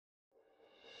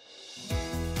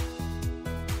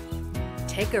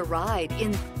Take a ride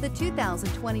in the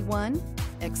 2021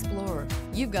 Explorer.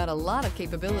 You've got a lot of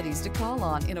capabilities to call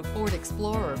on in a Ford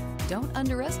Explorer. Don't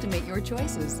underestimate your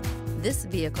choices. This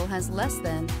vehicle has less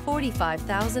than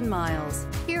 45,000 miles.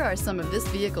 Here are some of this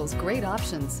vehicle's great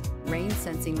options: rain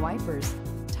sensing wipers,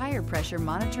 tire pressure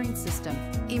monitoring system,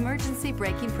 emergency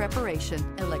braking preparation,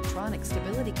 electronic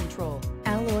stability control,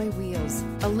 alloy wheels,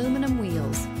 aluminum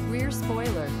wheels, rear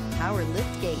spoiler, power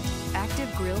lift gate,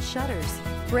 active grille shutters,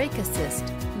 brake assist.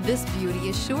 This beauty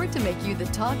is sure to make you the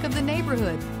talk of the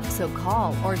neighborhood. So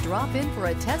call or drop in for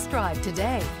a test drive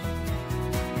today.